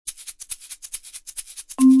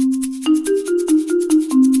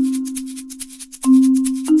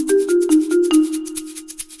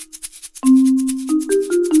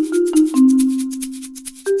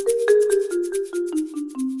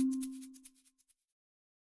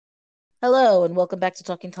Hello and welcome back to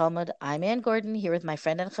Talking Talmud. I'm Ann Gordon here with my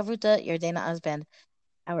friend and chavruta Yardena Azben.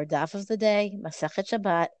 Our daf of the day, Masechet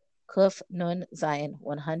Shabbat, Kuf Nun Zayin,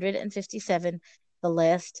 157, the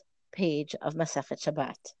last page of Masechet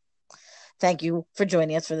Shabbat. Thank you for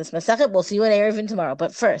joining us for this Masechet. We'll see you at Erevin tomorrow.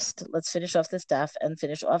 But first, let's finish off this daf and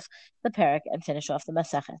finish off the parak and finish off the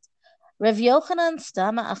Masechet. Rev Yochanan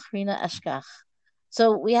Stama Achrina Ashkach.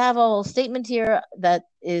 So we have a whole statement here that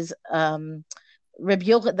is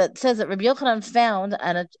that says that Rabbi Yochanan found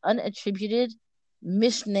an unattributed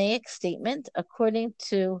Mishnaic statement according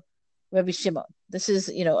to Rabbi Shimon. This is,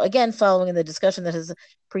 again, following in the discussion that has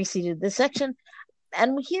preceded this section.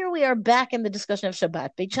 And here we are back in the discussion of Shabbat.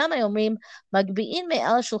 Beit Shammai omrim magbi'in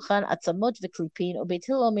me'al shulchan atzamot v'klipin, uBeit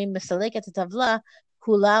Hillel omrim mesaleket tavla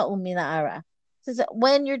kula u'mina'ara. Says that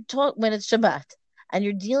when it's Shabbat and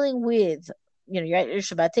you're dealing with, you're at your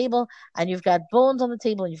Shabbat table and you've got bones on the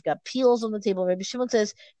table and you've got peels on the table. Rabbi Shimon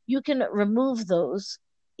says you can remove those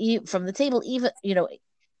from the table, even,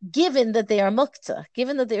 given that they are muktzah,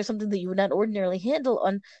 given that they are something that you would not ordinarily handle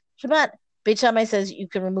on Shabbat. Beit Shammai says you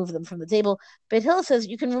can remove them from the table. Beit Hillel says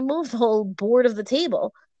you can remove the whole board of the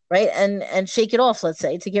table, right, and shake it off, let's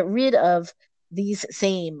say, to get rid of these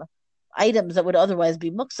same items that would otherwise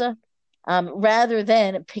be muktzah, rather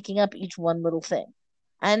than picking up each one little thing.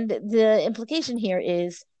 And the implication here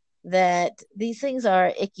is that these things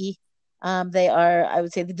are icky. They are, I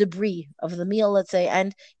would say, the debris of the meal, let's say.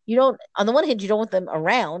 And you don't, on the one hand, you don't want them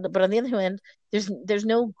around, but on the other hand, there's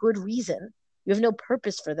no good reason. You have no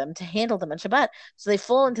purpose for them to handle them on Shabbat. So they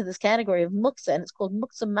fall into this category of muksa, and it's called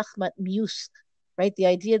muksa machmat mius, right? The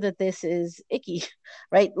idea that this is icky,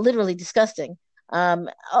 right? Literally disgusting.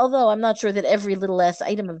 Although I'm not sure that every little last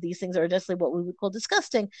item of these things are necessarily what we would call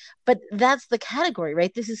disgusting, but that's the category,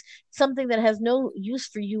 right? This is something that has no use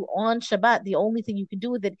for you on Shabbat. The only thing you can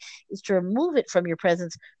do with it is to remove it from your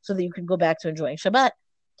presence so that you can go back to enjoying Shabbat.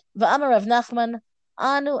 Va'amar Rav Nachman,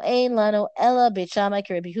 anu ein lano ella Beit Shammai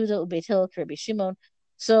k'Rebbi Yehuda uBeit Hillel k'Rebbi Shimon.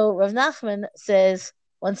 So Rav Nachman says,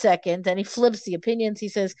 one second, and he flips the opinions. He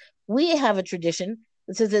says, we have a tradition.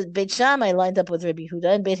 It says that Beit Shammai lined up with Rabbi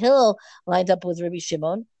Huda and Beit Hillel lined up with Rabbi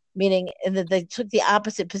Shimon, meaning that they took the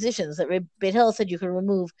opposite positions. That Beit Hillel said you could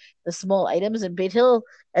remove the small items, and Beit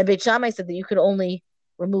Shammai said that you could only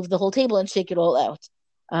remove the whole table and shake it all out.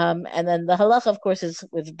 And then the halacha, of course, is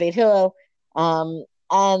with Beit Hillel,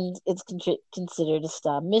 and it's considered a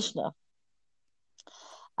stam mishnah.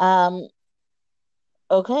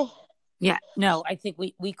 Okay. Yeah, no, I think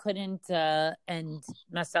we couldn't end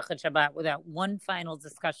Masechet Shabbat without one final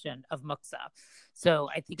discussion of muksa. So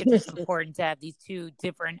I think it's just important to have these two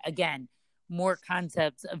different, again, more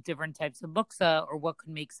concepts of different types of muksa or what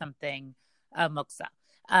could make something muksa.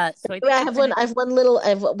 So I have one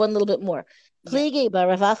little bit more. Yeah.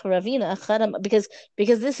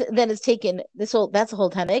 Because this then is taken that's a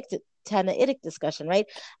whole Tanaitic discussion, right?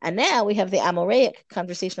 And now we have the Amoraic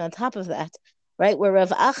conversation on top of that, right? Where Rav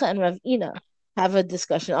Acha and Rav Ina have a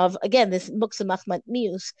discussion of, again, this muksa machmat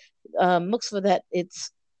mius, muksa, that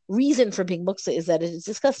its reason for being muksa is that it is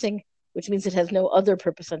disgusting, which means it has no other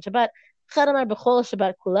purpose on Shabbat.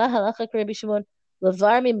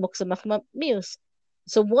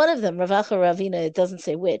 So one of them, Rav Acha Ravina, it doesn't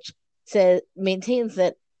say which, maintains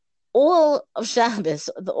that all of Shabbos,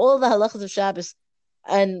 all the halachas of Shabbos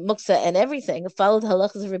and muksa and everything follow the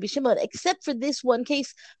halachas of Rabbi Shimon, except for this one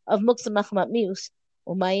case of muksa machmat mius,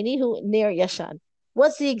 umayinihu ner yashan.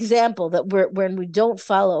 What's the example that when we don't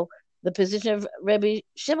follow the position of Rabbi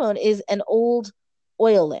Shimon is an old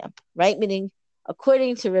oil lamp, right? Meaning,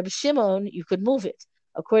 according to Rabbi Shimon, you could move it.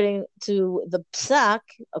 According to the psak,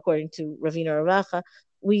 according to Ravina Ravacha,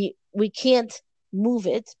 we can't move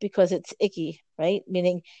it because it's icky, right?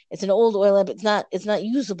 Meaning it's an old oil lamp. It's not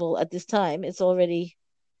usable at this time. It's already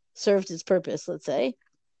served its purpose, let's say.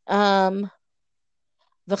 And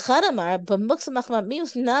then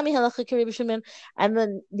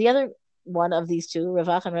the other one of these two,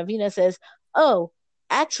 Ravach and Ravina, says, oh,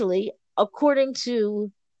 actually, according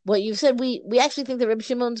to what you've said, we actually think that Rabbi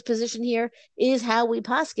Shimon's position here is how we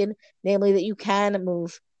paskin, namely that you can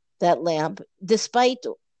move that lamp despite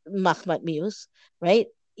machmat mius, right?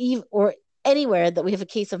 Or anywhere that we have a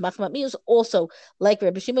case of machmat mius, also like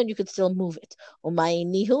Rabbi Shimon, you could still move it.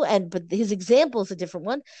 But his example is a different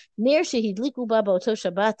one. Ner shehidliku baba oto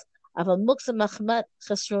Shabbat aval muksa machmat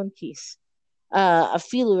chasron kis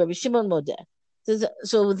afilu Rabbi Shimon modeh.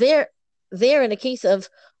 So there in a case of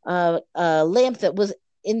a lamp that was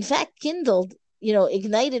in fact kindled,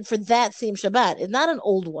 ignited for that same Shabbat. It's not an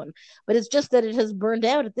old one, but it's just that it has burned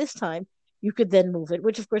out at this time. you could then move it,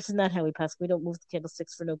 which of course is not how we pass. We don't move the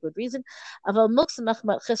candlesticks for no good reason. Aval muksa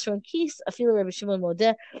machmat chesron kis afilu Rabbi Shimon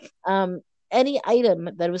modeh. Any item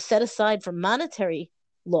that was set aside for monetary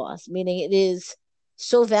loss, meaning it is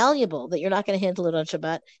so valuable that you're not going to handle it on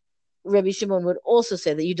Shabbat, Rabbi Shimon would also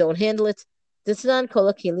say that you don't handle it. And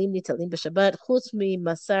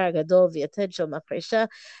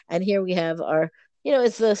here we have our,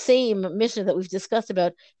 it's the same mission that we've discussed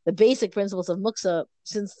about the basic principles of muksa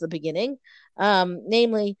since the beginning.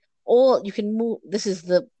 Namely, all you can move. This is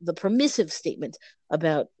the permissive statement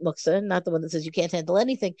about muksa, not the one that says you can't handle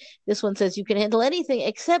anything. This one says you can handle anything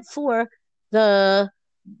except for the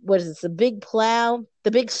big plow,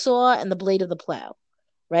 the big saw, and the blade of the plow,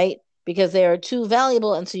 right? Because they are too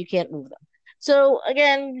valuable, and so you can't move them. So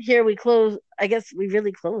again, here we close. I guess we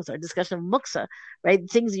really close our discussion of muksa, right?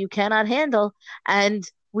 Things you cannot handle, and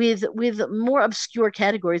with more obscure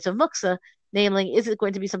categories of muksa, namely, is it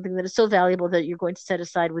going to be something that is so valuable that you're going to set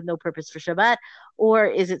aside with no purpose for Shabbat, or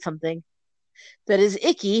is it something that is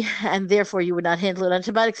icky, and therefore you would not handle it on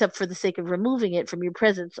Shabbat except for the sake of removing it from your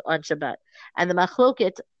presence on Shabbat? And the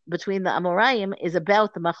machloket between the Amoraim is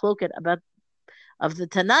about the machloket of the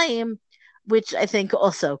Tanaim, which I think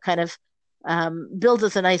also kind of builds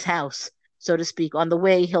us a nice house, so to speak, on the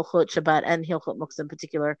way Hilchot Shabbat and Hilchot Muksa in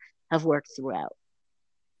particular have worked throughout.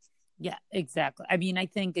 Yeah, exactly. I mean, I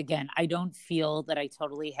think, again, I don't feel that I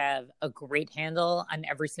totally have a great handle on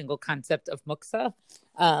every single concept of muksa.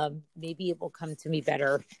 Maybe it will come to me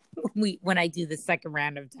better when I do the second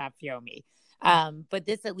round of Daf Yomi. But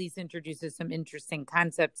this at least introduces some interesting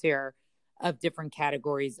concepts here of different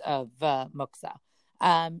categories of muksa.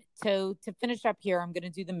 So to finish up here, I'm going to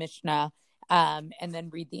do the Mishnah and then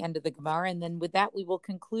read the end of the Gemara. And then with that, we will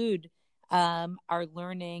conclude our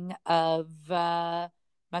learning of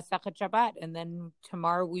Masachet Shabbat. And then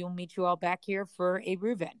tomorrow we will meet you all back here for a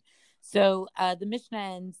Reuven. So the Mishnah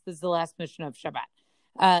ends. This is the last Mishnah of Shabbat.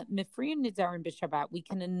 Mifriyin Nidarim b'Shabbat. We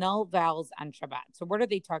can annul vows on Shabbat. So what are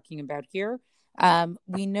they talking about here?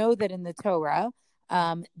 We know that in the Torah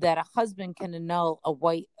that a husband can annul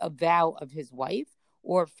a vow of his wife,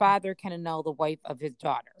 or father can annul the wife of his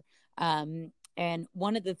daughter. And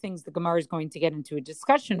one of the things the Gemara is going to get into a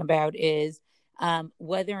discussion about is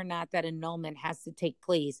whether or not that annulment has to take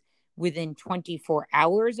place within 24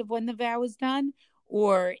 hours of when the vow is done,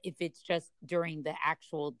 or if it's just during the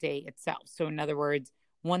actual day itself. So in other words,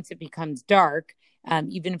 once it becomes dark,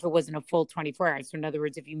 even if it wasn't a full 24 hours. So in other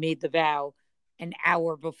words, if you made the vow an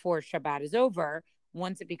hour before Shabbat is over,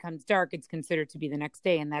 once it becomes dark, it's considered to be the next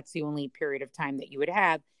day, and that's the only period of time that you would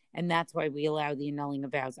have, and that's why we allow the annulling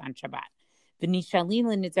of vows on Shabbat.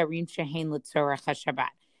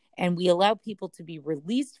 And we allow people to be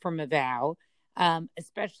released from a vow,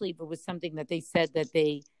 especially if it was something that they said that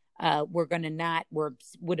they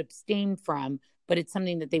would abstain from, but it's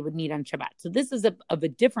something that they would need on Shabbat. So this is of a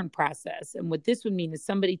different process, and what this would mean is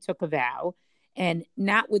somebody took a vow, and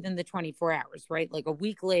not within the 24 hours, right? Like a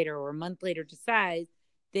week later or a month later decides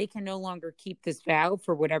they can no longer keep this vow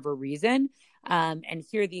for whatever reason. And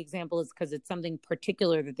here the example is because it's something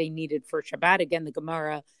particular that they needed for Shabbat. Again, the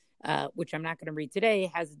Gemara, which I'm not going to read today,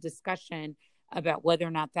 has a discussion about whether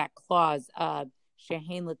or not that clause of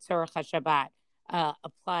Shehein L'Tzorach HaShabbat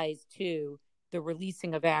applies to the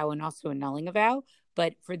releasing a vow and also annulling a vow.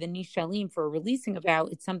 But for the Nishalim, for releasing a vow,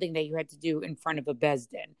 it's something that you had to do in front of a Beis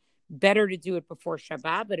Din. Better to do it before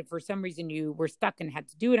Shabbat, but if for some reason you were stuck and had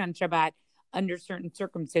to do it on Shabbat, under certain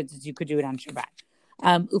circumstances, you could do it on Shabbat.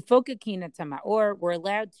 Ufoka kina tama, or we're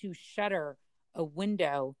allowed to shutter a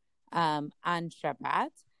window on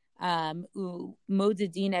Shabbat.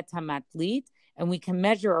 Modedina tamatlit, and we can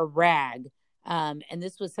measure a rag. And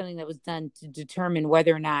this was something that was done to determine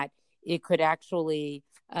whether or not it could actually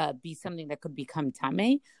be something that could become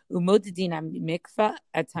tameh. Umodedina mikvah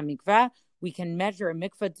atamikvah. We can measure a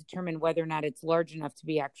mikvah, determine whether or not it's large enough to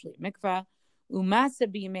be actually a mikvah. Umasa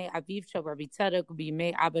b'yimei aviv shel Rabbi Tzadok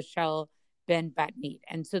b'yimei Abba shel ben Batnit.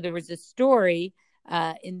 And so there was a story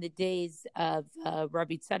in the days of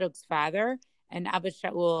Rabbi Tzadok's father and Abba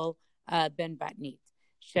Shaul ben Batnit.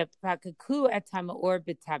 Shepakaku et hamaor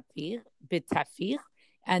b'tafich,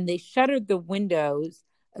 and they shuttered the window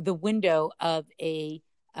of a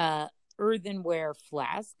earthenware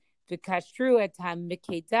flask. V'kashru et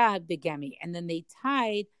hamikeda b'gemi, and then they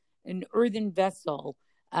tied an earthen vessel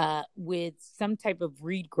with some type of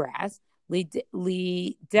reed grass.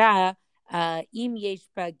 Lida im yesh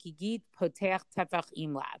ba gigit potech tefach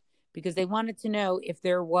im lav, because they wanted to know if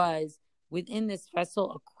there was within this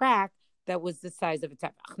vessel a crack that was the size of a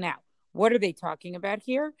tefach. Now, what are they talking about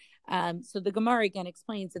here? So the Gemara again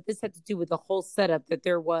explains that this had to do with the whole setup, that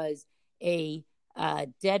there was a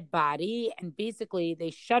dead body, and basically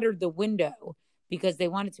they shuttered the window because they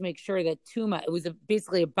wanted to make sure that Tuma, it was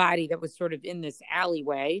basically a body that was sort of in this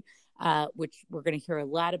alleyway, which we're going to hear a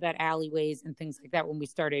lot about alleyways and things like that when we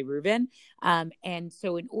start a Reuven. And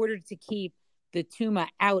so in order to keep the Tuma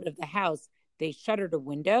out of the house, they shuttered a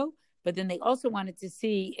window, but then they also wanted to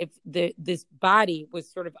see if this body was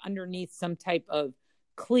sort of underneath some type of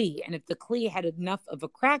kli. And if the kli had enough of a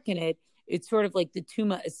crack in it, it's sort of like the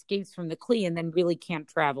Tuma escapes from the kli and then really can't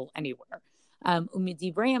travel anywhere. And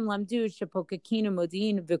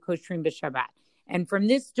from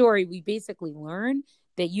this story, we basically learn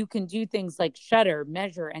that you can do things like shutter,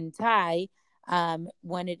 measure, and tie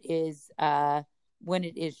when it is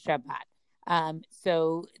Shabbat.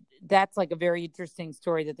 So that's like a very interesting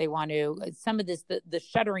story that they want to. Some of this, the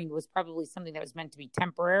shuttering was probably something that was meant to be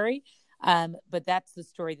temporary, but that's the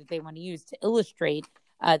story that they want to use to illustrate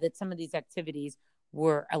that some of these activities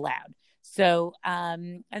were allowed. So,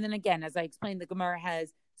 and then again, as I explained, the Gemara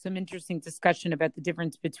has some interesting discussion about the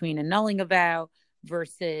difference between annulling a vow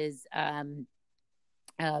versus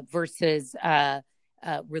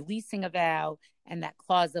releasing a vow, and that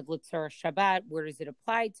clause of Litzor Shabbat, where does it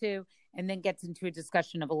apply to? And then gets into a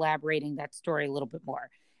discussion of elaborating that story a little bit more.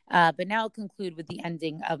 But now I'll conclude with the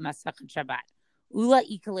ending of Masachet Shabbat. Ula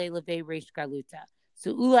ikale leve Reish Galuta.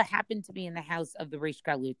 So Ula happened to be in the house of the Reish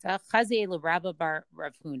Galuta, Chazeh le Rabba bar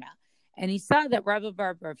Rav Huna. And he saw that Rabba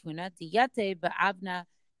bar Rav Huna, Diyate ba'avna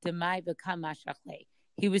demai b'kama shachle.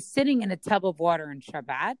 He was sitting in a tub of water in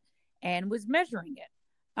Shabbat and was measuring it.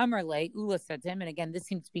 Amar le, Ula said to him, and again, this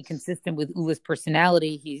seems to be consistent with Ula's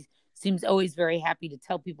personality. He seems always very happy to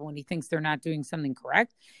tell people when he thinks they're not doing something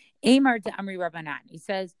correct. Amar to Amri Rabbanan. He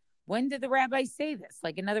says, when did the rabbis say this?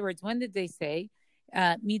 Like, in other words, when did they say,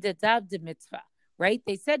 midadav de mitzvah, right?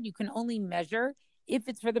 They said you can only measure if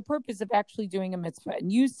it's for the purpose of actually doing a mitzvah.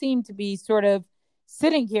 And you seem to be sort of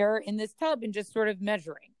sitting here in this tub and just sort of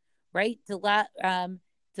measuring, right? Delav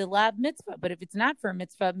mitzvah. But if it's not for a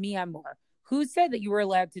mitzvah, mi amor. Who said that you were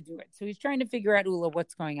allowed to do it? So he's trying to figure out, Ula,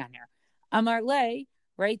 what's going on here. Amar le,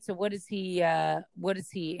 right? So what does he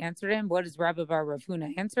answer him? What does Rabba bar Rav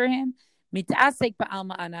Huna answer him? Mitasek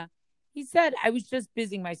ba'alma ana. He said, I was just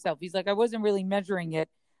busying myself. He's like, I wasn't really measuring it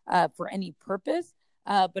for any purpose,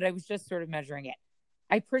 but I was just sort of measuring it.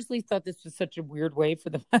 I personally thought this was such a weird way for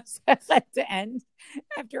the Masechet to end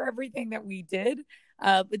after everything that we did.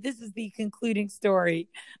 But this is the concluding story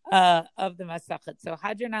of the Masechet. So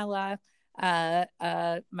Hadran Allah,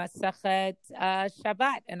 Masechet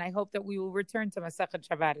Shabbat. And I hope that we will return to Masechet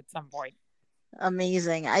Shabbat at some point.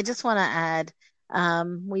 Amazing. I just want to add,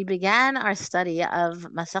 we began our study of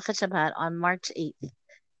Masechet Shabbat on March 8th,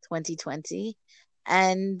 2020.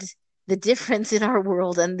 And the difference in our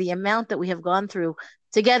world and the amount that we have gone through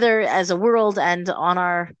together as a world and on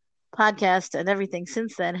our podcast and everything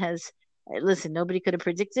since then has, listen, nobody could have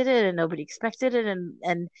predicted it and nobody expected it,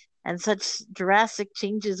 and such drastic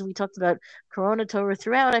changes. We talked about Corona Torah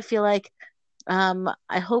throughout. I feel like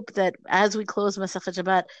I hope that as we close Masechet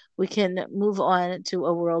Shabbat, we can move on to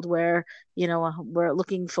a world where, we're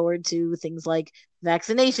looking forward to things like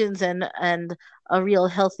vaccinations and a real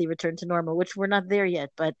healthy return to normal, which we're not there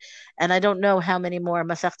yet. And I don't know how many more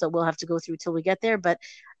Masechta we'll have to go through till we get there. But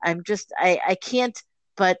I can't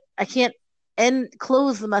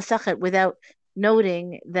close the Masechet without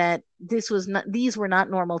noting that these were not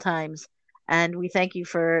normal times, and we thank you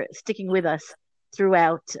for sticking with us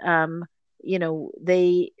throughout. Our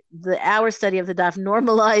study of the daf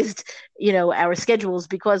normalized, our schedules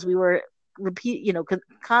because we were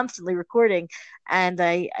constantly recording, and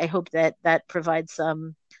I hope that provides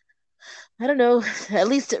some, I don't know, at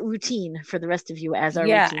least routine for the rest of you as our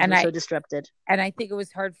routine was so disrupted. And I think it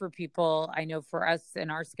was hard for people. I know for us in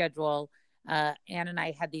our schedule, Anne and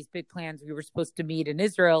I had these big plans. We were supposed to meet in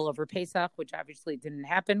Israel over Pesach, which obviously didn't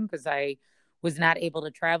happen because I was not able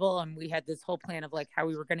to travel. And we had this whole plan of like how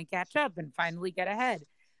we were going to catch up and finally get ahead.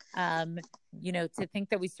 To think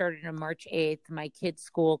that we started on March 8th, my kids'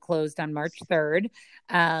 school closed on March 3rd,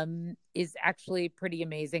 is actually pretty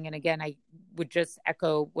amazing. And again, I would just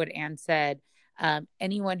echo what Anne said.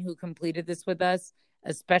 Anyone who completed this with us,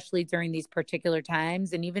 especially during these particular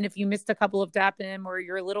times, and even if you missed a couple of dapim or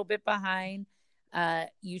you're a little bit behind,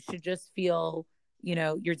 you should just feel,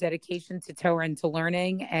 your dedication to Torah and to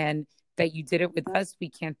learning, and that you did it with us. We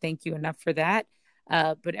can't thank you enough for that.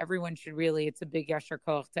 But everyone should really, it's a big yashar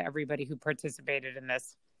koach to everybody who participated in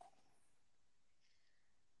this.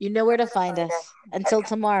 You know where to find us. Until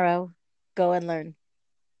tomorrow, go and learn.